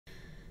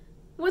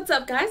What's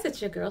up, guys?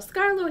 It's your girl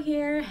Scarlo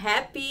here.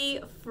 Happy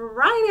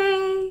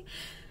Friday.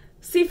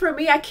 See, for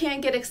me, I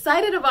can't get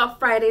excited about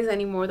Fridays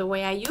anymore the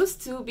way I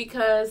used to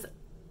because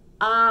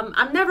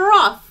I'm never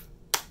off.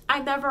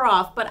 I'm never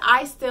off, but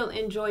I still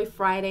enjoy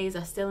Fridays.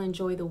 I still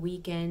enjoy the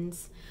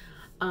weekends.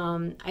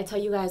 I tell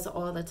you guys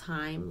all the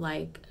time,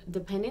 like,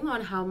 depending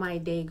on how my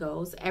day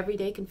goes, every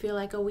day can feel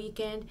like a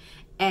weekend.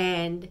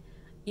 And,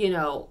 you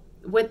know,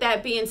 with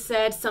that being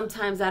said,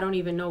 sometimes I don't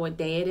even know what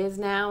day it is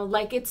now.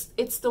 Like,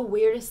 it's the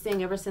weirdest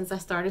thing ever since I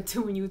started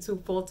doing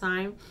YouTube full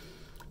time.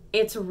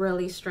 It's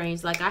really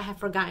strange. Like, I have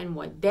forgotten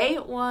what day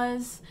it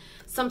was.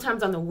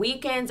 Sometimes on the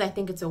weekends, I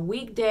think it's a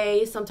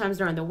weekday. Sometimes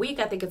during the week,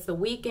 I think it's the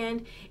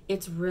weekend.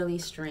 It's really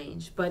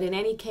strange. But in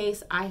any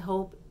case, I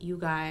hope you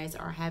guys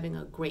are having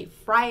a great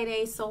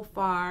Friday so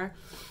far.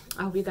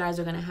 I hope you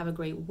guys are going to have a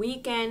great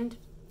weekend.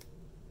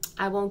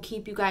 I won't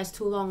keep you guys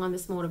too long on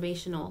this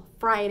Motivational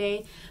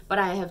Friday, but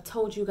I have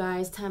told you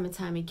guys time and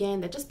time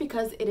again that just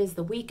because it is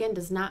the weekend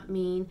does not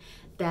mean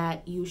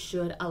that you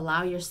should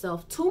allow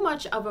yourself too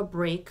much of a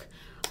break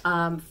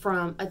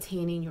from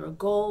attaining your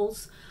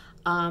goals.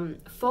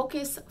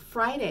 Focus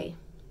Friday.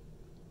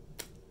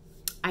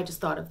 I just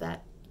thought of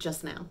that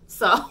just now.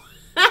 So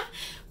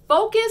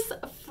Focus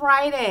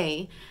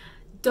Friday.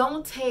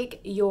 Don't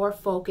take your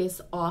focus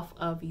off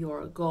of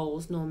your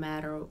goals no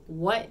matter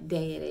what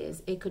day it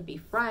is. It could be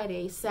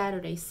Friday,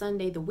 Saturday,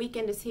 Sunday. The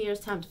weekend is here.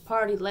 It's time to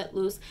party, let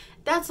loose.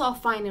 That's all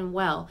fine and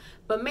well.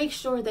 But make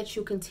sure that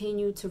you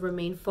continue to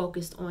remain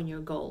focused on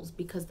your goals,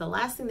 because the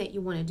last thing that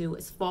you want to do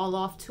is fall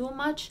off too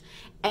much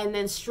and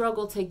then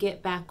struggle to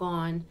get back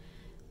on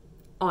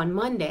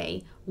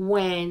Monday,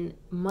 when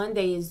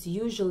Monday is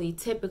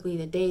typically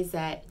the days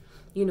that,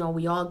 you know,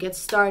 we all get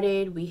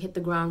started, we hit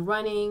the ground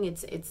running.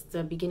 It's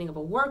the beginning of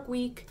a work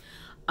week,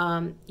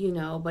 you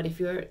know. But if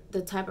you're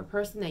the type of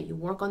person that you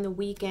work on the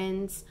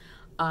weekends,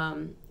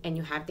 and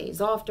you have days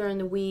off during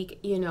the week,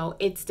 you know,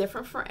 it's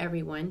different for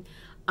everyone.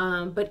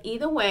 But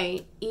either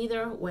way,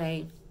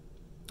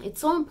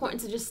 it's so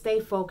important to just stay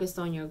focused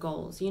on your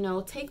goals. You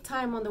know, take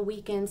time on the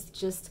weekends to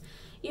just,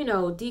 you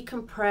know,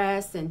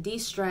 decompress and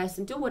de-stress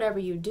and do whatever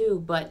you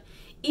do. But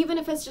even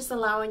if it's just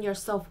allowing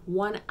yourself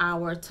 1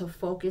 hour to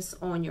focus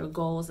on your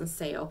goals and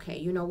say, okay,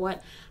 you know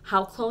what,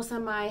 how close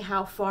am I?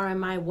 How far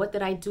am I? What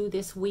did I do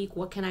this week?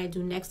 What can I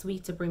do next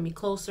week to bring me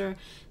closer?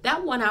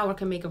 That 1 hour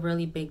can make a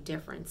really big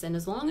difference. And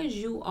as long as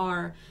you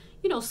are,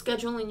 you know,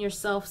 scheduling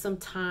yourself some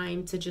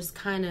time to just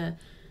kind of,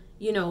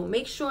 you know,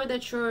 make sure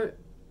that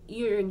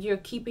you're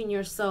keeping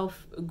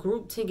yourself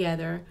grouped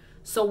together,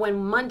 so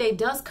when Monday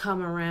does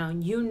come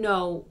around, you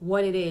know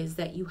what it is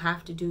that you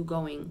have to do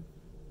going,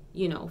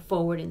 you know,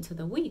 forward into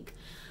the week.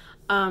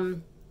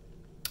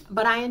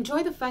 But I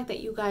enjoy the fact that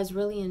you guys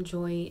really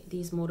enjoy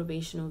these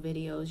motivational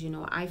videos. You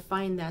know, I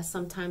find that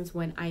sometimes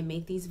when I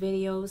make these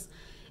videos,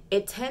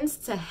 it tends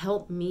to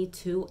help me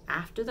too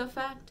after the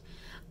fact.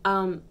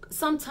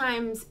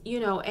 Sometimes,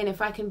 you know, and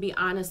if I can be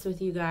honest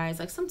with you guys,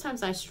 like,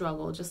 sometimes I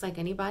struggle just like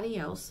anybody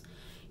else,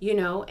 you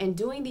know, and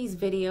doing these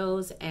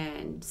videos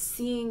and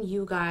seeing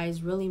you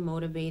guys really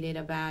motivated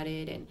about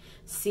it and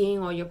seeing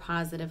all your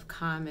positive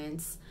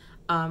comments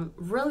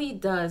really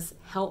does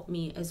help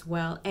me as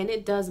well. And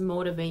it does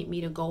motivate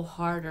me to go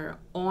harder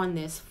on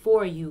this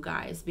for you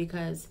guys,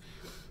 because,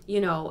 you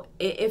know,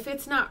 if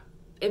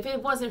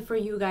it wasn't for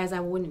you guys, I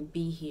wouldn't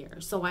be here.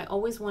 So I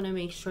always want to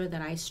make sure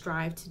that I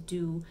strive to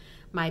do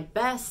my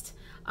best,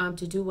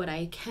 to do what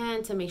I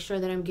can to make sure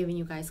that I'm giving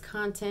you guys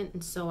content.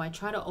 And so I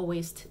try to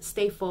always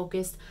stay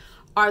focused.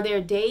 Are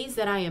there days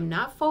that I am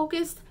not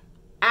focused?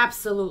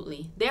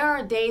 Absolutely. There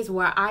are days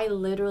where I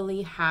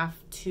literally have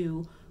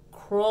to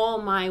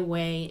crawl my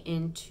way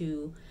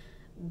into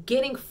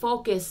getting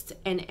focused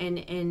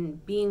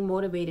and being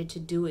motivated to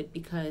do it,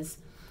 because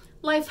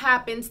life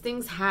happens,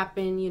 things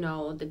happen, you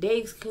know, the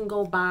days can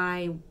go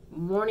by,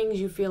 mornings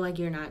you feel like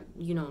you're not,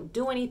 you know,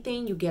 do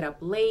anything, you get up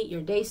late,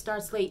 your day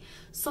starts late,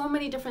 so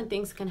many different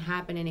things can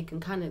happen and it can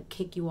kind of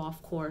kick you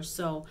off course.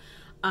 So,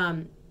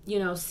 you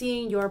know,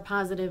 seeing your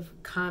positive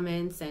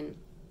comments and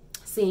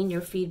seeing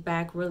your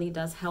feedback really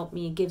does help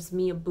me. It gives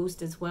me a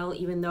boost as well,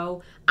 even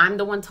though I'm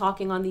the one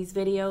talking on these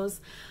videos.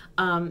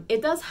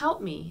 It does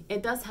help me.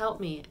 It does help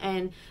me.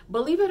 And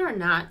believe it or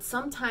not,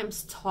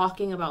 sometimes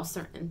talking about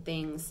certain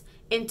things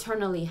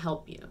internally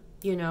help you,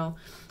 you know,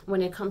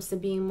 when it comes to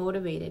being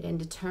motivated and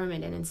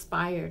determined and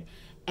inspired.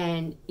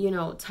 And, you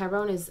know,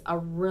 Tyrone is a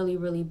really,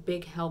 really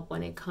big help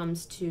when it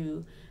comes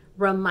to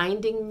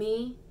reminding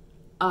me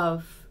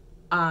of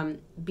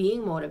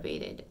being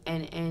motivated.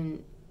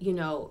 And you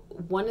know,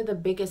 one of the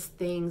biggest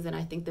things, and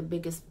I think the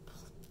biggest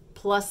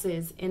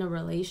pluses in a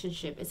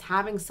relationship, is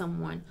having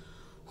someone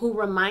who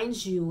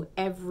reminds you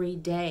every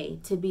day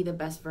to be the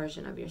best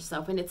version of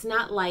yourself. And it's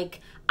not like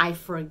I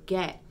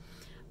forget,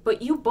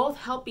 but you both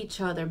help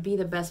each other be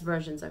the best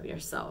versions of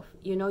yourself.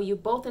 You know, you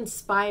both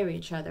inspire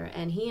each other,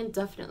 and he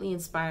definitely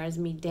inspires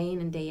me day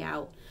in and day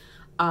out.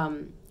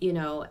 You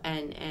know,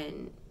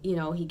 and you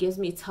know, he gives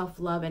me tough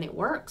love, and it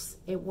works.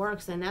 It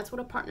works, and that's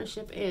what a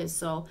partnership is.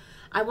 So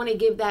I want to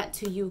give that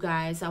to you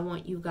guys. I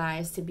want you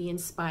guys to be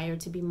inspired,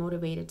 to be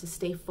motivated, to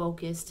stay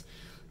focused,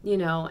 you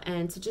know,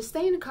 and to just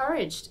stay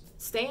encouraged.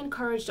 Stay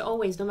encouraged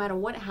always, no matter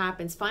what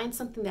happens. Find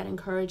something that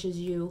encourages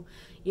you.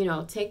 You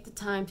know, take the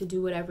time to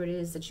do whatever it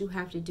is that you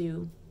have to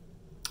do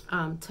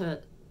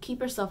to keep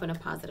yourself in a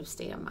positive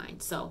state of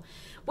mind. So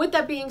with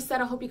that being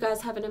said, I hope you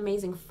guys have an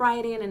amazing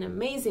Friday and an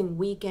amazing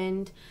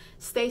weekend.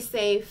 Stay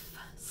safe,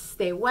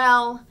 stay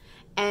well,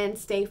 and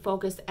stay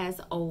focused as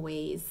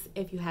always.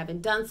 If you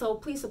haven't done so,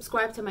 please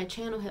subscribe to my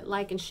channel, hit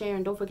like and share,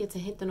 and don't forget to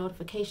hit the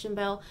notification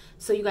bell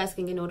so you guys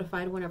can get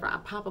notified whenever I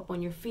pop up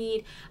on your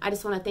feed. I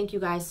just want to thank you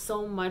guys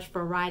so much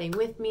for riding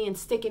with me and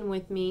sticking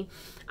with me.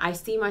 I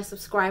see my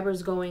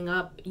subscribers going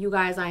up. You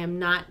guys, I am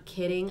not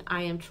kidding.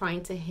 I am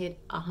trying to hit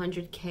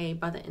 100K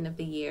by the end of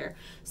the year.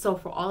 So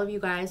for all of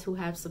you guys who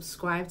have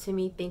subscribed to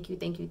me, thank you,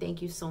 thank you,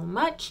 thank you so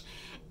much.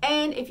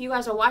 And if you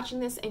guys are watching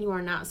this and you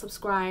are not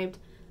subscribed,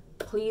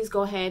 please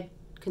go ahead,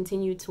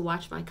 continue to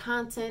watch my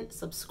content.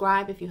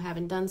 Subscribe if you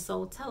haven't done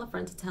so. Tell a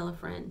friend to tell a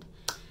friend.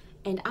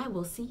 And I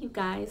will see you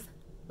guys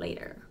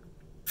later.